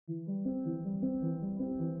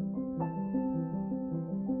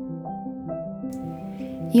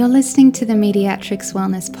You're listening to the Mediatrix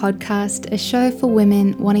Wellness Podcast, a show for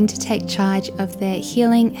women wanting to take charge of their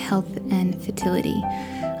healing, health, and fertility.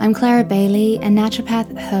 I'm Clara Bailey, a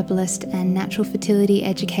naturopath, herbalist, and natural fertility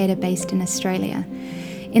educator based in Australia.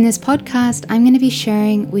 In this podcast, I'm going to be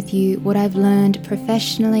sharing with you what I've learned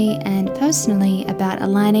professionally and personally about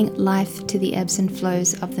aligning life to the ebbs and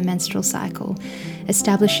flows of the menstrual cycle,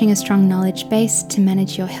 establishing a strong knowledge base to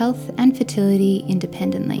manage your health and fertility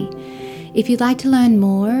independently. If you'd like to learn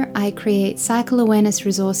more, I create cycle awareness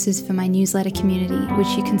resources for my newsletter community, which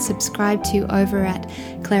you can subscribe to over at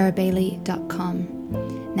clarabailey.com.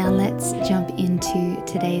 Now let's jump into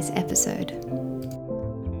today's episode.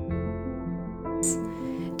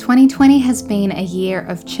 2020 has been a year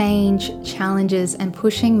of change, challenges, and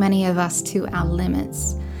pushing many of us to our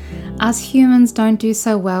limits. Us humans don't do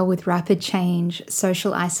so well with rapid change,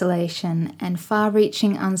 social isolation, and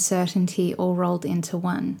far-reaching uncertainty all rolled into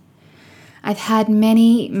one. I've had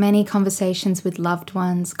many conversations with loved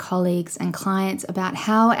ones, colleagues, and clients about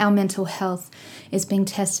how our mental health is being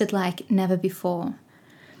tested like never before.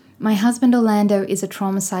 My husband Orlando is a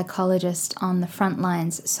trauma psychologist on the front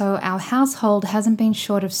lines, so our household hasn't been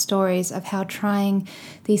short of stories of how trying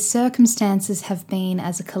these circumstances have been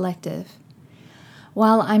as a collective.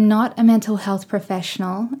 While I'm not a mental health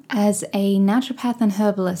professional, as a naturopath and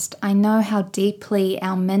herbalist, I know how deeply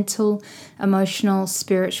our mental, emotional,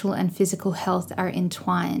 spiritual, and physical health are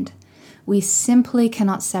entwined. We simply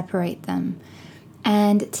cannot separate them.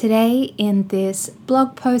 And today, in this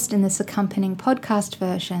blog post, in this accompanying podcast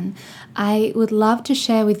version, I would love to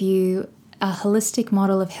share with you a holistic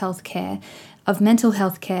model of healthcare, of mental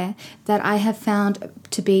health care, that I have found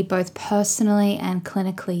to be both personally and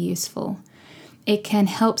clinically useful. It can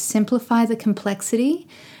help simplify the complexity,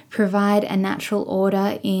 provide a natural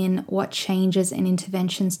order in what changes and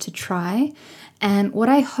interventions to try, and what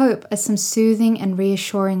I hope are some soothing and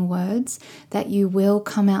reassuring words that you will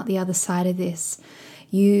come out the other side of this.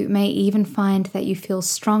 You may even find that you feel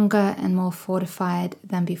stronger and more fortified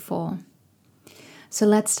than before. So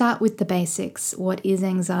let's start with the basics. What is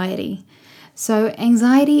anxiety? So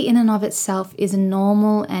anxiety in and of itself is a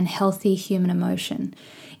normal and healthy human emotion.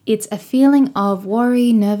 It's a feeling of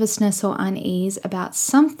worry, nervousness, or unease about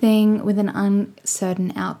something with an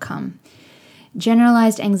uncertain outcome.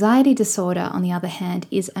 Generalized anxiety disorder, on the other hand,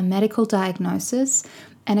 is a medical diagnosis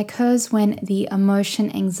and occurs when the emotion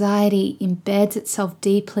anxiety embeds itself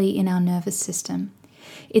deeply in our nervous system.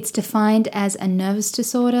 It's defined as a nervous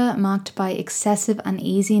disorder marked by excessive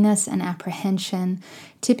uneasiness and apprehension,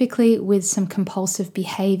 typically with some compulsive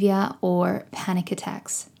behavior or panic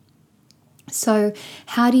attacks. So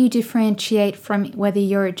how do you differentiate from whether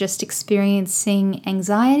you're just experiencing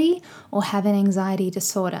anxiety or have an anxiety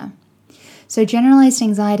disorder? So generalized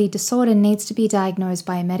anxiety disorder needs to be diagnosed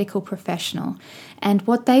by a medical professional, and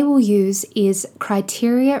what they will use is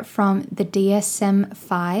criteria from the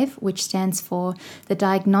DSM-5, which stands for the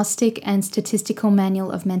Diagnostic and Statistical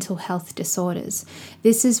Manual of Mental Health Disorders.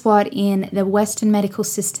 This is what in the Western medical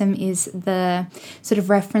system is the sort of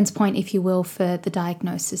reference point, if you will, for the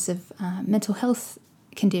diagnosis of mental health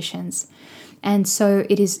conditions. And so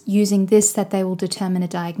it is using this that they will determine a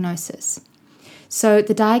diagnosis. So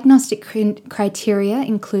the diagnostic criteria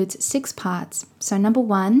includes 6 parts. So number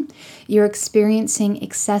 1, you're experiencing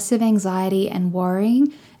excessive anxiety and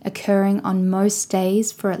worrying occurring on most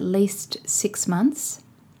days for at least 6 months.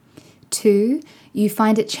 2, you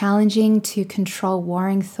find it challenging to control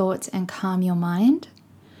worrying thoughts and calm your mind.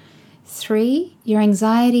 3, your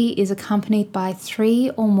anxiety is accompanied by 3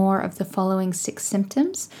 or more of the following 6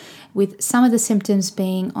 symptoms, with some of the symptoms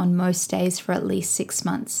being on most days for at least 6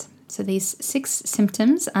 months. So these 6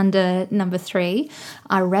 symptoms under number 3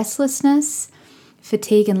 are restlessness,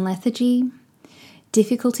 fatigue and lethargy,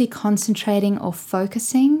 difficulty concentrating or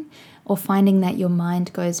focusing, or finding that your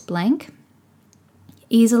mind goes blank,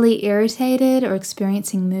 easily irritated or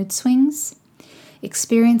experiencing mood swings,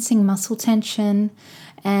 experiencing muscle tension,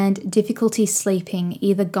 and difficulty sleeping,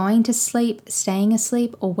 either going to sleep, staying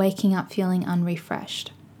asleep, or waking up feeling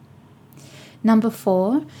unrefreshed. Number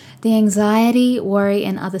 4, the anxiety, worry,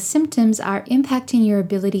 and other symptoms are impacting your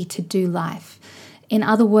ability to do life. In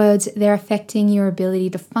other words, they're affecting your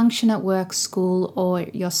ability to function at work, school, or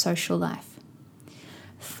your social life.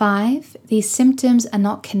 5, these symptoms are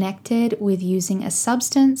not connected with using a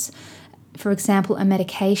substance, for example, a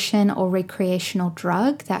medication or recreational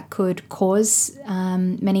drug that could cause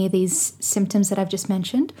many of these symptoms that I've just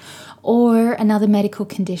mentioned, or another medical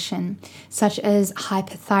condition such as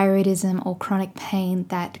hypothyroidism or chronic pain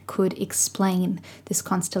that could explain this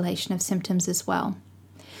constellation of symptoms as well.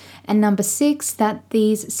 And number 6, that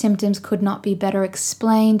these symptoms could not be better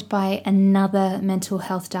explained by another mental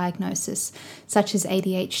health diagnosis, such as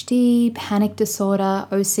ADHD, panic disorder,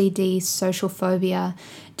 OCD, social phobia,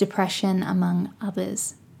 depression, among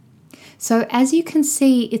others. So as you can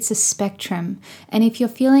see, it's a spectrum. And if you're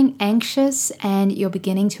feeling anxious and you're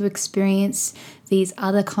beginning to experience these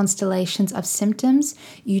other constellations of symptoms,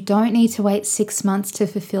 you don't need to wait 6 months to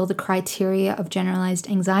fulfill the criteria of generalized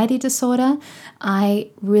anxiety disorder. I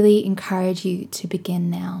really encourage you to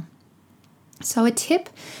begin now. So a tip,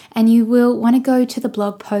 and you will want to go to the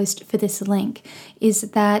blog post for this link, is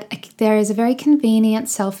that there is a very convenient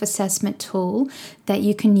self-assessment tool that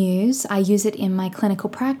you can use. I use it in my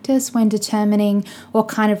clinical practice when determining what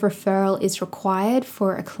kind of referral is required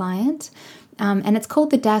for a client. And it's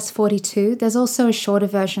called the DAS-42. There's also a shorter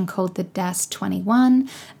version called the DAS-21,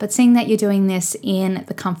 but seeing that you're doing this in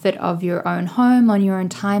the comfort of your own home, on your own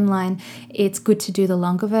timeline, it's good to do the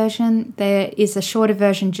longer version. There is a shorter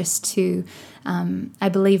version just to, I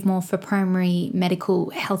believe, more for primary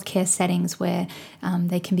medical healthcare settings where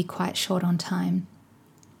they can be quite short on time.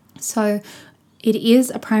 So it is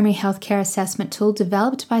a primary healthcare assessment tool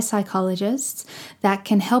developed by psychologists that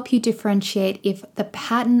can help you differentiate if the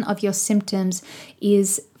pattern of your symptoms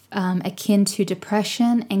is akin to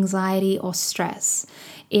depression, anxiety, or stress.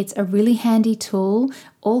 It's a really handy tool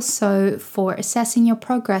also for assessing your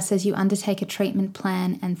progress as you undertake a treatment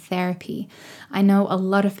plan and therapy. I know a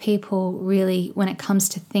lot of people really, when it comes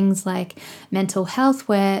to things like mental health,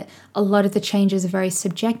 where a lot of the changes are very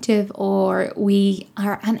subjective or we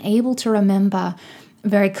are unable to remember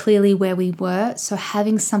very clearly where we were. So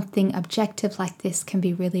having something objective like this can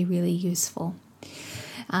be really, really useful.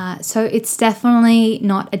 So it's definitely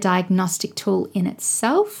not a diagnostic tool in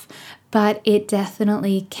itself, but it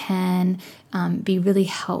definitely can be really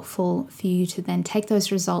helpful for you to then take those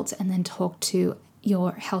results and then talk to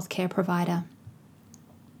your healthcare provider.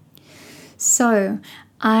 So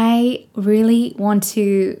I really want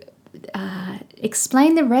to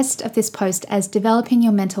explain the rest of this post as developing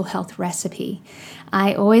your mental health recipe.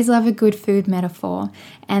 I always love a good food metaphor,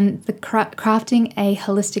 and the crafting a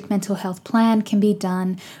holistic mental health plan can be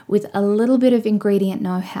done with a little bit of ingredient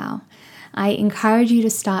know-how. I encourage you to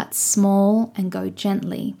start small and go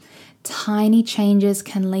gently. Tiny changes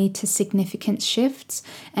can lead to significant shifts,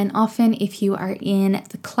 and often if you are in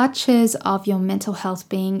the clutches of your mental health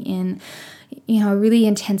being in, a really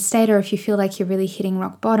intense state, or if you feel like you're really hitting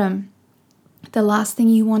rock bottom, the last thing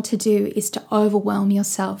you want to do is to overwhelm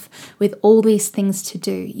yourself with all these things to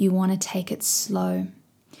do. You want to take it slow.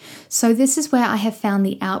 So this is where I have found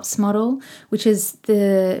the ALPS model, which was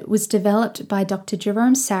developed by Dr.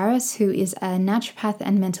 Jerome Saris, who is a naturopath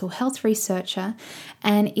and mental health researcher,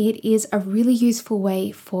 and it is a really useful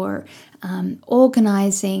way for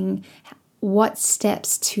organizing what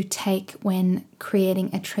steps to take when creating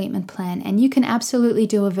a treatment plan. And you can absolutely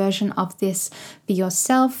do a version of this for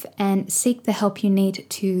yourself and seek the help you need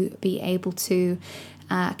to be able to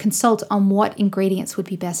consult on what ingredients would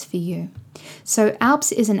be best for you. So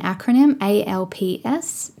ALPS is an acronym,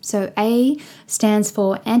 ALPS. So A stands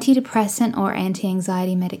for antidepressant or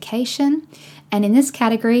anti-anxiety medication. And in this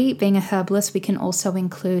category, being a herbalist, we can also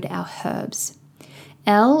include our herbs.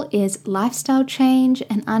 L is lifestyle change,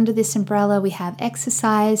 and under this umbrella we have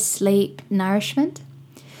exercise, sleep, nourishment.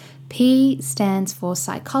 P stands for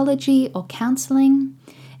psychology or counseling.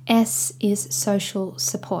 S is social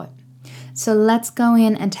support. So let's go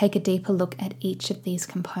in and take a deeper look at each of these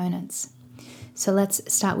components. So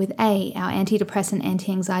let's start with A, our antidepressant,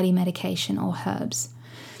 anti-anxiety medication or herbs.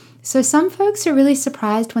 So some folks are really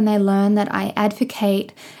surprised when they learn that I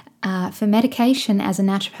advocate for medication as a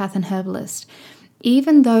naturopath and herbalist.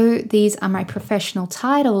 Even though these are my professional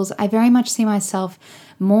titles, I very much see myself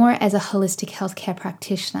more as a holistic healthcare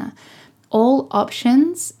practitioner. All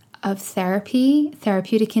options of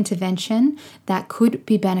therapeutic intervention that could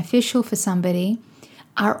be beneficial for somebody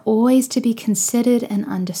are always to be considered and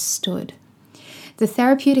understood. The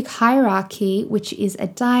therapeutic hierarchy, which is a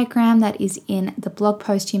diagram that is in the blog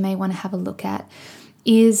post you may want to have a look at,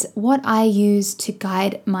 is what I use to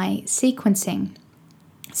guide my sequencing.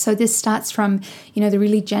 So this starts from, the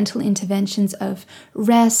really gentle interventions of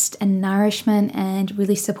rest and nourishment and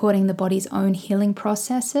really supporting the body's own healing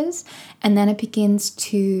processes. And then it begins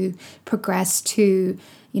to progress to,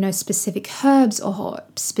 specific herbs or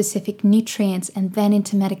specific nutrients, and then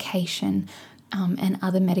into medication and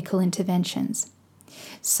other medical interventions.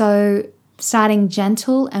 So starting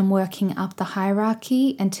gentle and working up the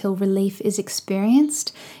hierarchy until relief is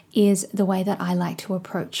experienced is the way that I like to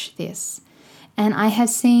approach this. And I have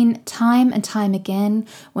seen time and time again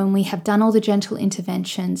when we have done all the gentle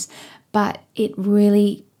interventions, but it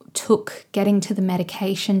really took getting to the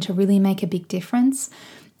medication to really make a big difference.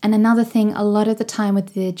 And another thing, a lot of the time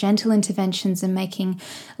with the gentle interventions and making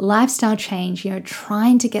lifestyle change,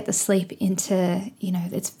 trying to get the sleep into,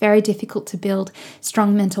 it's very difficult to build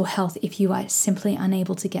strong mental health if you are simply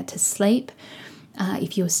unable to get to sleep.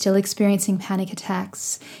 If you're still experiencing panic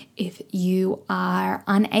attacks, if you are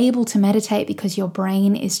unable to meditate because your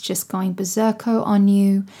brain is just going berserko on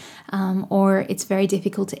you, or it's very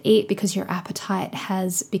difficult to eat because your appetite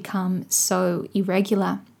has become so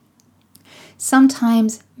irregular.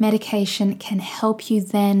 Sometimes medication can help you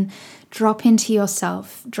then drop into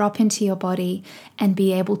yourself, drop into your body, and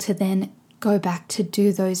be able to then go back to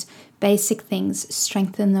do those basic things,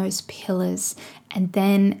 strengthen those pillars, and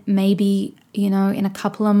then maybe, in a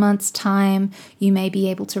couple of months' time, you may be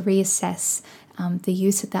able to reassess the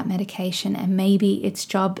use of that medication, and maybe its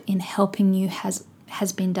job in helping you has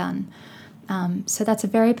been done. So that's a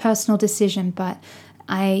very personal decision, but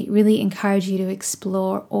I really encourage you to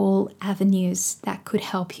explore all avenues that could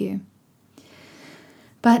help you.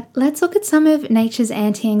 But let's look at some of nature's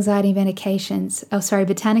anti-anxiety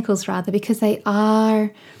botanicals rather, because they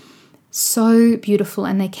are so beautiful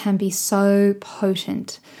and they can be so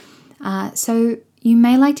potent. So you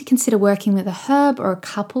may like to consider working with a herb or a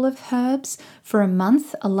couple of herbs for a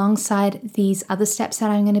month alongside these other steps that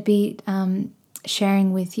I'm going to be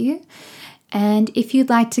sharing with you. And if you'd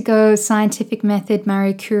like to go scientific method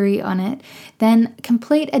Marie Curie on it, then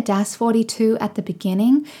complete a DAS-42 at the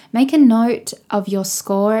beginning. Make a note of your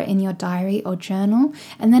score in your diary or journal.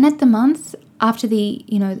 And then at the month, after the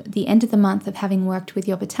end of the month of having worked with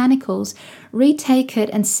your botanicals, retake it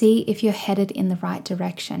and see if you're headed in the right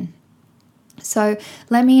direction. So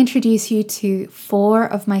let me introduce you to 4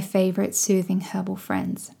 of my favorite soothing herbal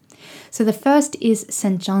friends. So the first is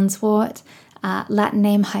St. John's wort, Latin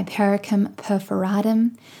name Hypericum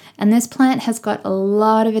perforatum, and this plant has got a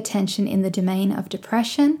lot of attention in the domain of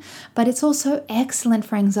depression, but it's also excellent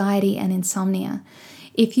for anxiety and insomnia.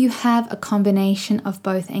 If you have a combination of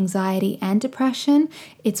both anxiety and depression,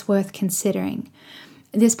 it's worth considering.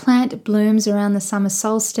 This plant blooms around the summer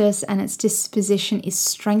solstice, and its disposition is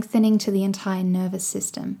strengthening to the entire nervous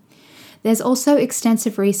system. There's also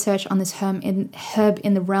extensive research on this herb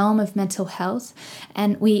in the realm of mental health,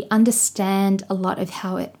 and we understand a lot of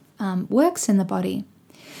how it works in the body.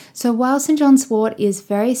 So while St. John's wort is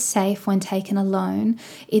very safe when taken alone,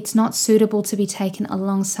 it's not suitable to be taken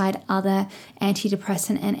alongside other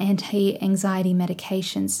antidepressant and anti-anxiety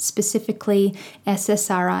medications, specifically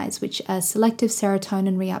SSRIs, which are selective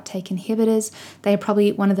serotonin reuptake inhibitors. They are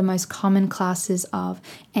probably one of the most common classes of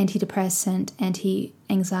antidepressant,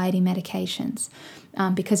 anti-anxiety medications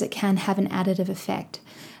because it can have an additive effect.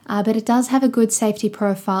 But it does have a good safety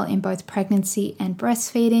profile in both pregnancy and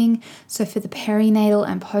breastfeeding. So for the perinatal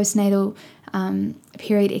and postnatal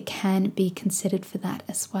period, it can be considered for that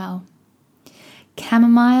as well.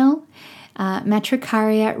 Chamomile,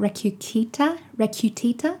 Matricaria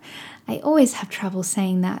recutita. I always have trouble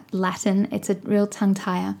saying that Latin. It's a real tongue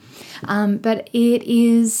tire. But it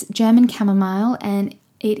is German chamomile, and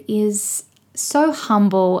it is so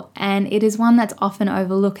humble, and it is one that's often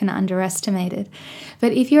overlooked and underestimated.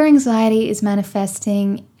 But if your anxiety is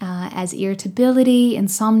manifesting as irritability,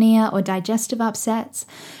 insomnia, or digestive upsets,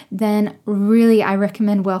 then really I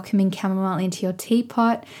recommend welcoming chamomile into your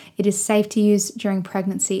teapot. It is safe to use during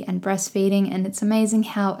pregnancy and breastfeeding, and it's amazing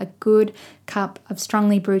how a good cup of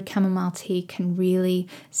strongly brewed chamomile tea can really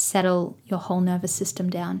settle your whole nervous system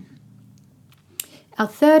down. Our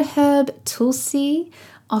third herb, Tulsi,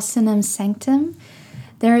 Ocynum sanctum.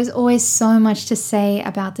 There is always so much to say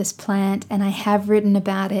about this plant, and I have written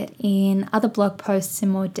about it in other blog posts in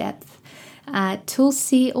more depth.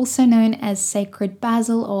 Tulsi, also known as sacred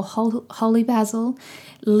basil or holy basil,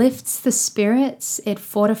 lifts the spirits, it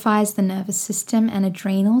fortifies the nervous system and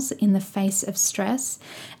adrenals in the face of stress,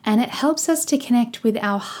 and it helps us to connect with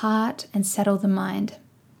our heart and settle the mind.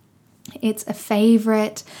 It's a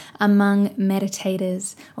favorite among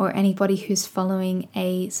meditators or anybody who's following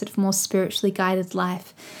a sort of more spiritually guided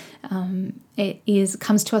life. It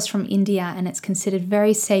comes to us from India, and it's considered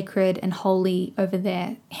very sacred and holy over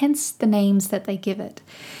there, hence the names that they give it.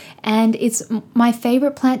 And it's my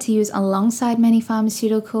favorite plant to use alongside many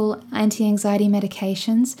pharmaceutical anti-anxiety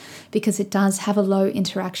medications because it does have a low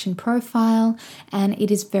interaction profile, and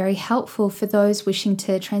it is very helpful for those wishing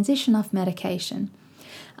to transition off medication.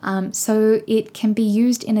 So it can be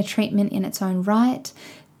used in a treatment in its own right,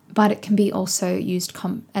 but it can be also used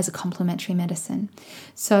as a complementary medicine.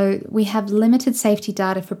 So we have limited safety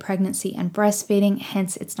data for pregnancy and breastfeeding,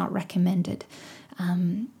 hence it's not recommended.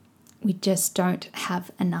 We just don't have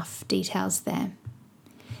enough details there.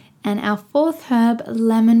 And our fourth herb,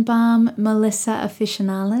 lemon balm, Melissa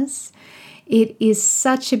officinalis. It is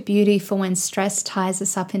such a beauty for when stress ties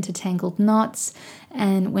us up into tangled knots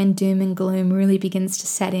and when doom and gloom really begins to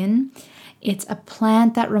set in. It's a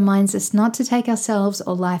plant that reminds us not to take ourselves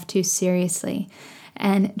or life too seriously.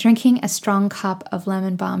 And drinking a strong cup of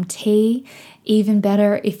lemon balm tea, even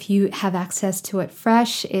better if you have access to it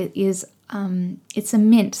fresh. It's a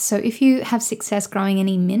mint. So if you have success growing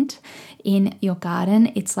any mint in your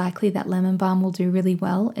garden, it's likely that lemon balm will do really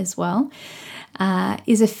well as well.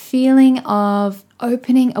 Is a feeling of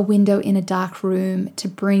opening a window in a dark room to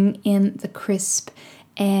bring in the crisp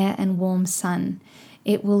air and warm sun.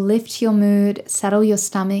 It will lift your mood, settle your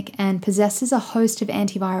stomach, and possesses a host of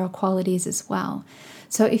antiviral qualities as well.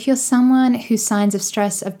 So if you're someone whose signs of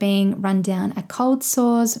stress of being run down are cold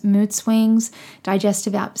sores, mood swings,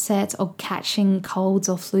 digestive upsets, or catching colds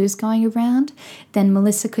or flus going around, then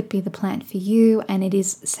Melissa could be the plant for you, and it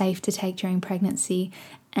is safe to take during pregnancy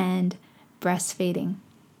and breastfeeding.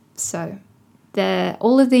 So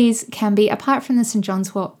all of these can be, apart from the St.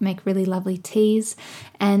 John's wort, make really lovely teas,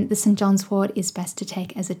 and the St. John's wort is best to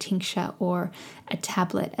take as a tincture or a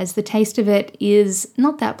tablet, as the taste of it is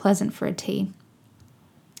not that pleasant for a tea.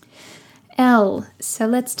 So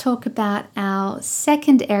let's talk about our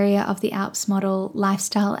second area of the ALPS model,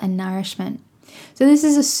 lifestyle and nourishment. So this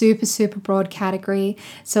is a super broad category,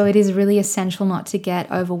 so it is really essential not to get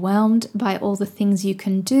overwhelmed by all the things you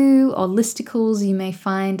can do or listicles you may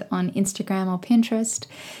find on Instagram or Pinterest.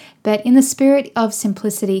 But in the spirit of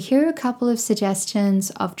simplicity, here are a couple of suggestions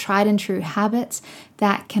of tried and true habits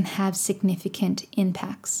that can have significant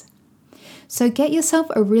impacts. So get yourself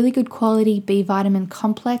a really good quality B vitamin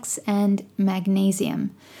complex and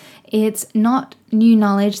magnesium. It's not new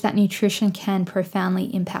knowledge that nutrition can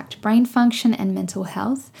profoundly impact brain function and mental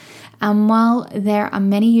health. While there are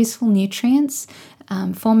many useful nutrients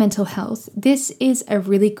for mental health, this is a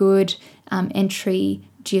really good entry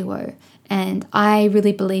duo. And I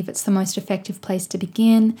really believe it's the most effective place to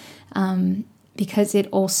begin because it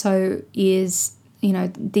also is,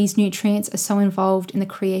 these nutrients are so involved in the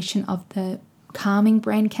creation of the calming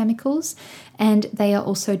brain chemicals, and they are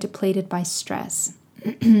also depleted by stress.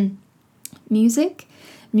 Music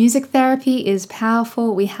therapy is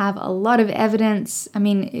powerful. We have a lot of evidence. I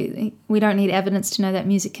mean, we don't need evidence to know that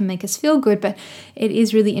music can make us feel good, but it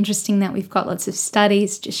is really interesting that we've got lots of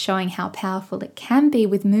studies just showing how powerful it can be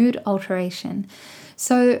with mood alteration.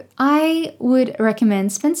 So I would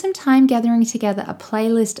recommend spend some time gathering together a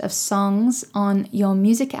playlist of songs on your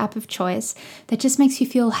music app of choice that just makes you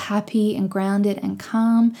feel happy and grounded and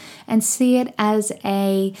calm, and see it as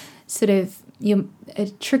a sort of a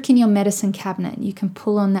trick in your medicine cabinet. You can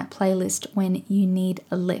pull on that playlist when you need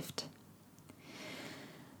a lift.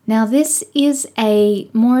 Now, this is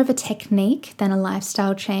more of a technique than a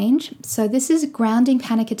lifestyle change. So this is grounding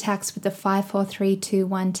panic attacks with the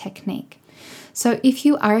 5-4-3-2-1 technique. So if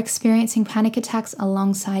you are experiencing panic attacks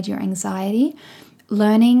alongside your anxiety,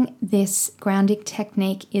 learning this grounding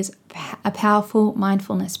technique is a powerful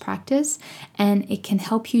mindfulness practice, and it can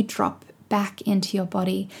help you drop back into your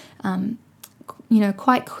body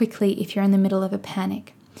quite quickly if you're in the middle of a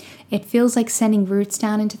panic. It feels like sending roots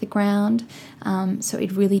down into the ground, so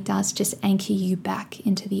it really does just anchor you back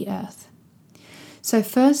into the earth. So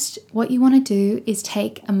first, what you want to do is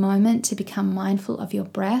take a moment to become mindful of your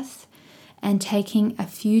breath and taking a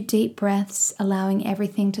few deep breaths, allowing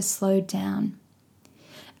everything to slow down.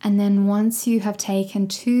 And then once you have taken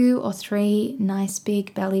 2 or 3 nice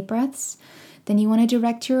big belly breaths, then you want to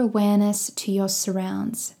direct your awareness to your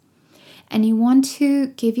surrounds. And you want to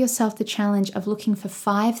give yourself the challenge of looking for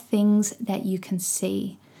 5 things that you can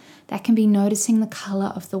see. That can be noticing the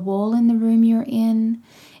color of the wall in the room you're in.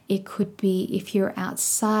 It could be, if you're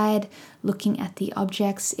outside, looking at the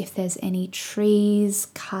objects, if there's any trees,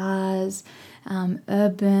 cars,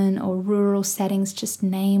 urban or rural settings, just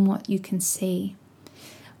name what you can see.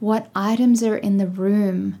 What items are in the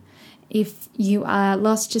room? If you are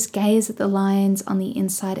lost, just gaze at the lines on the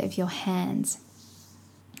inside of your hands.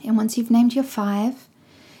 And once you've named your 5,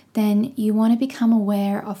 then you want to become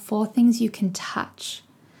aware of 4 things you can touch.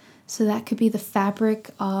 So that could be the fabric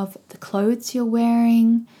of the clothes you're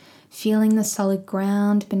wearing, feeling the solid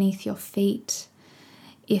ground beneath your feet.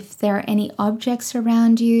 If there are any objects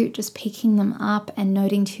around you, just picking them up and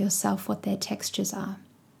noting to yourself what their textures are.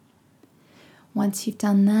 Once you've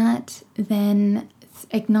done that, then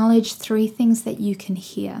acknowledge 3 things that you can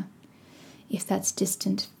hear. If that's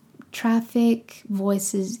distant traffic,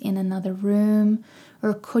 voices in another room,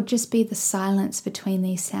 or it could just be the silence between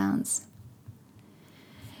these sounds.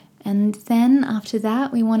 And then after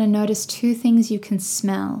that, we want to notice 2 things you can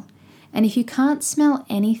smell. And if you can't smell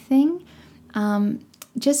anything,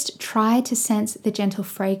 just try to sense the gentle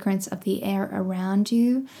fragrance of the air around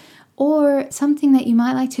you. Or something that you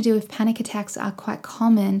might like to do if panic attacks are quite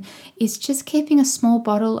common is just keeping a small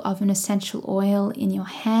bottle of an essential oil in your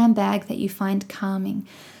handbag that you find calming.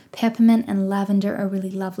 Peppermint and lavender are really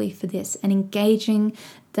lovely for this, and engaging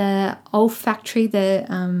the olfactory.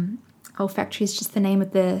 Olfactory is just the name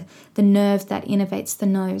of the nerve that innervates the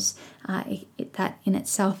nose. That in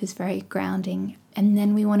itself is very grounding. And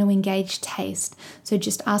then we want to engage taste. So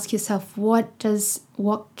just ask yourself, what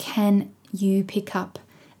can you pick up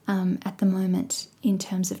at the moment in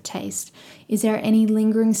terms of taste? Is there any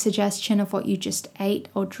lingering suggestion of what you just ate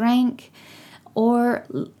or drank? Or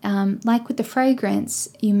like with the fragrance,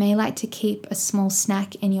 you may like to keep a small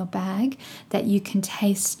snack in your bag that you can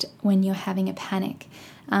taste when you're having a panic.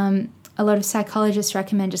 A lot of psychologists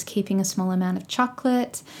recommend just keeping a small amount of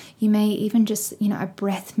chocolate. You may even just, a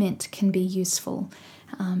breath mint can be useful,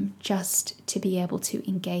 just to be able to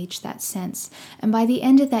engage that sense. And by the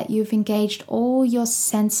end of that, you've engaged all your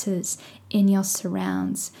senses in your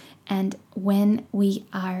surrounds. And when we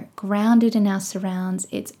are grounded in our surrounds,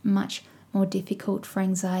 it's much more difficult for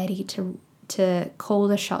anxiety to call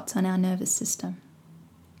the shots on our nervous system.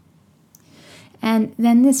 And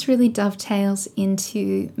then this really dovetails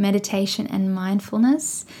into meditation and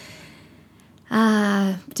mindfulness.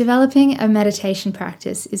 Developing a meditation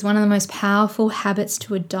practice is one of the most powerful habits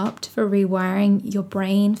to adopt for rewiring your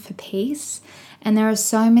brain for peace. And there are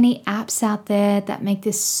so many apps out there that make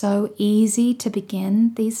this so easy to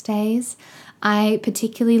begin these days. I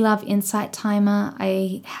particularly love Insight Timer.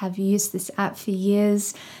 I have used this app for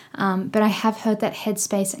years, but I have heard that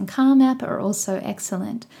Headspace and Calm app are also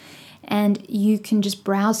excellent. And you can just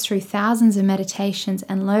browse through thousands of meditations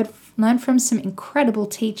and learn from some incredible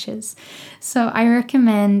teachers. So I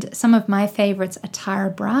recommend some of my favorites are Tara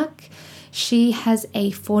Brach. She has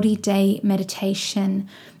a 40-day meditation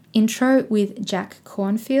intro with Jack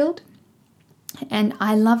Cornfield. And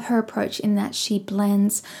I love her approach in that she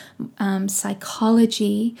blends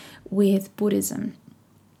psychology with Buddhism.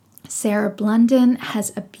 Sarah Blunden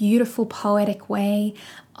has a beautiful poetic way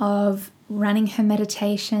of running her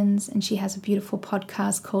meditations, and she has a beautiful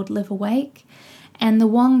podcast called Live Awake. And the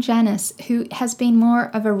Wong Janice, who has been more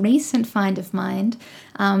of a recent find of mine,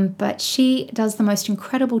 but she does the most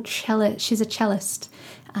incredible cello. She's a cellist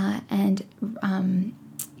and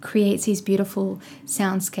creates these beautiful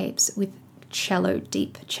soundscapes with cello,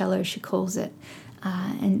 deep cello, she calls it.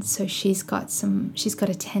 And so she's got a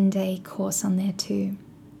 10-day course on there too.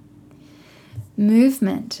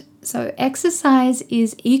 Movement. So exercise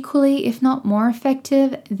is equally, if not more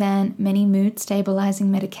effective than many mood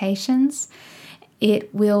stabilizing medications.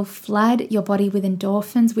 It will flood your body with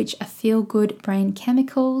endorphins, which are feel-good brain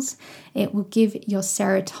chemicals. It will give your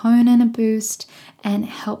serotonin a boost and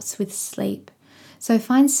helps with sleep. So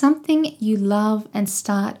find something you love and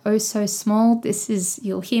start so small.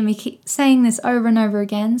 You'll hear me keep saying this over and over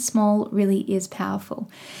again. Small really is powerful.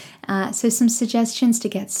 So some suggestions to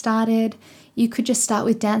get started. You could just start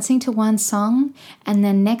with dancing to one song, and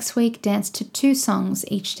then next week dance to 2 songs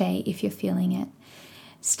each day if you're feeling it.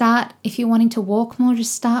 If you're wanting to walk more,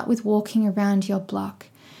 just start with walking around your block.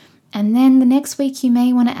 And then the next week you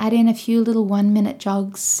may want to add in a few little 1-minute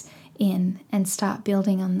jogs in and start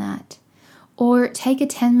building on that. Or take a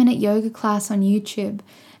 10-minute yoga class on YouTube,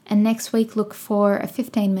 and next week look for a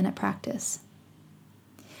 15-minute practice.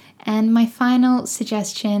 And my final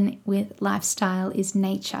suggestion with lifestyle is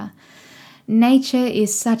nature. Nature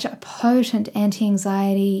is such a potent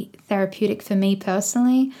anti-anxiety therapeutic for me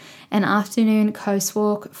personally. An afternoon coast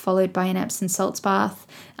walk followed by an Epsom salts bath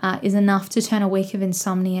is enough to turn a week of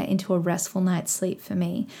insomnia into a restful night's sleep for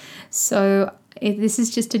me. So this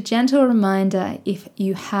is just a gentle reminder, if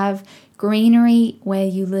you have greenery where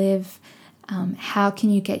you live, how can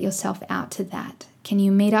you get yourself out to that? Can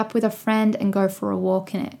you meet up with a friend and go for a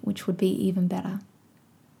walk in it, which would be even better?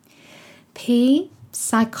 P,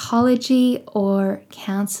 psychology or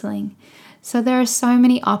counseling. So there are so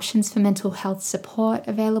many options for mental health support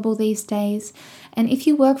available these days. And if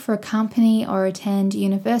you work for a company or attend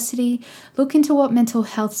university, look into what mental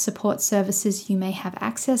health support services you may have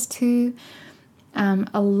access to.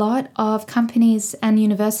 A lot of companies and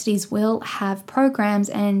universities will have programs,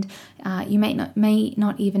 and you may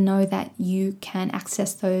not even know that you can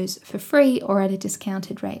access those for free or at a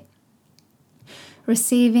discounted rate.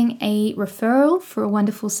 Receiving a referral for a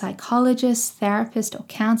wonderful psychologist, therapist, or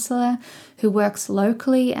counselor who works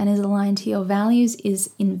locally and is aligned to your values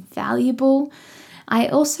is invaluable. I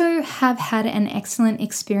also have had an excellent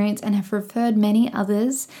experience and have referred many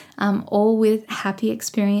others, all with happy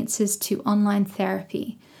experiences, to online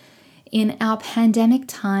therapy. In our pandemic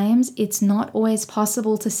times, it's not always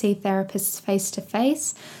possible to see therapists face to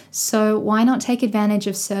face, so why not take advantage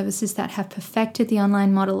of services that have perfected the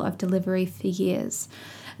online model of delivery for years?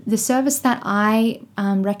 The service that I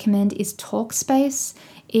recommend is Talkspace.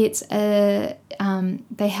 They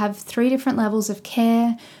have 3 different levels of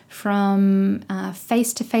care, from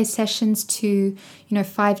face-to-face sessions to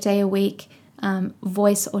 5-day a week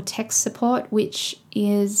voice or text support, which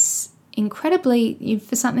is incredibly,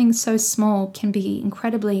 for something so small, can be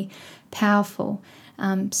incredibly powerful.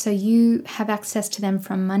 So you have access to them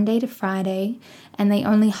from Monday to Friday, and they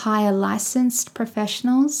only hire licensed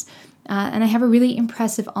professionals. And they have a really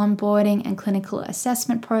impressive onboarding and clinical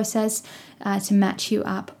assessment process to match you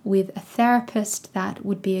up with a therapist that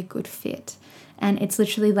would be a good fit. And it's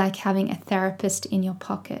literally like having a therapist in your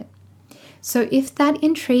pocket. So if that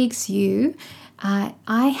intrigues you,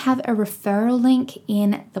 I have a referral link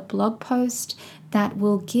in the blog post that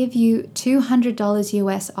will give you $200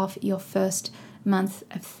 US off your first month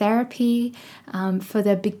of therapy. For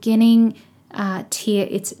the beginning tier,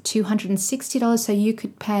 it's $260, so you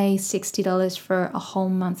could pay $60 for a whole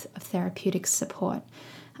month of therapeutic support.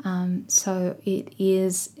 So it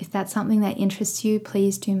is, if that's something that interests you,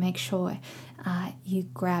 please do make sure you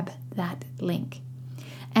grab that link.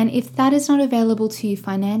 And if that is not available to you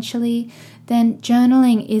financially, then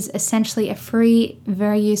journaling is essentially a free,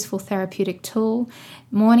 very useful therapeutic tool.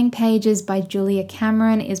 Morning Pages by Julia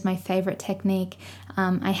Cameron is my favorite technique.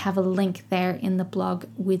 I have a link there in the blog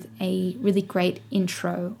with a really great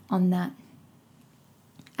intro on that.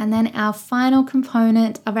 And then our final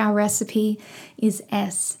component of our recipe is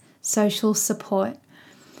S, social support.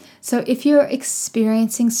 So if you're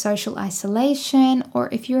experiencing social isolation, or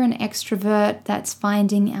if you're an extrovert that's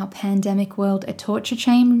finding our pandemic world a torture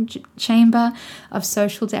chamber of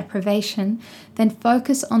social deprivation, then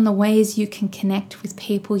focus on the ways you can connect with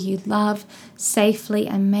people you love safely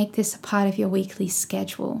and make this a part of your weekly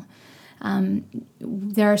schedule.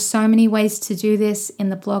 There are so many ways to do this. In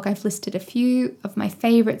the blog, I've listed a few of my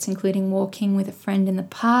favorites, including walking with a friend in the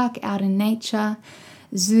park, out in nature,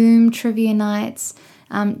 Zoom trivia nights,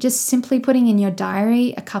 just simply putting in your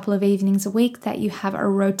diary a couple of evenings a week that you have a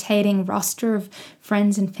rotating roster of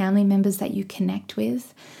friends and family members that you connect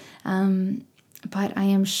with. But I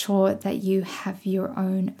am sure that you have your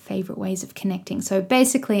own favorite ways of connecting. So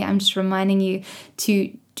basically, I'm just reminding you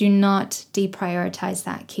to do not deprioritize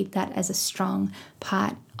that. Keep that as a strong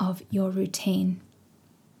part of your routine.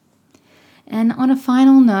 And on a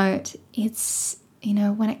final note, it's,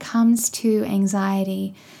 when it comes to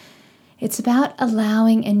anxiety, it's about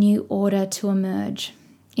allowing a new order to emerge.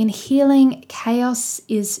 In healing, chaos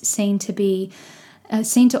is seen to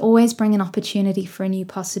always bring an opportunity for a new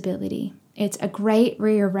possibility. It's a great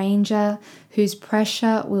rearranger whose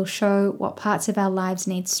pressure will show what parts of our lives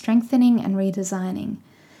need strengthening and redesigning.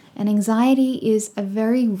 And anxiety is a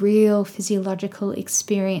very real physiological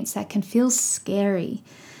experience that can feel scary,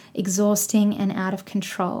 exhausting, and out of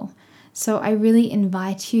control. So I really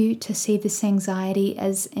invite you to see this anxiety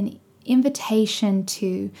as an invitation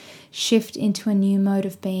to shift into a new mode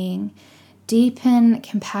of being, deepen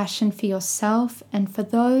compassion for yourself and for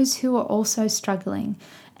those who are also struggling,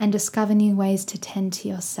 and discover new ways to tend to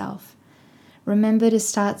yourself. Remember to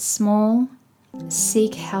start small,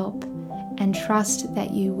 seek help, and trust that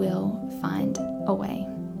you will find a way.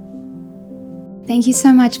 Thank you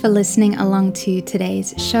so much for listening along to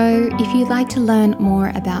today's show. If you'd like to learn more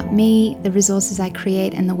about me, the resources I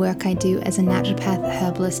create, and the work I do as a naturopath,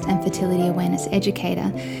 herbalist, and fertility awareness educator,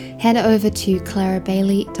 head over to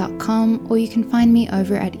clarabailey.com, or you can find me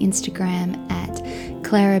over at Instagram at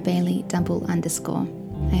clarabailey__.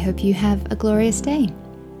 I hope you have a glorious day.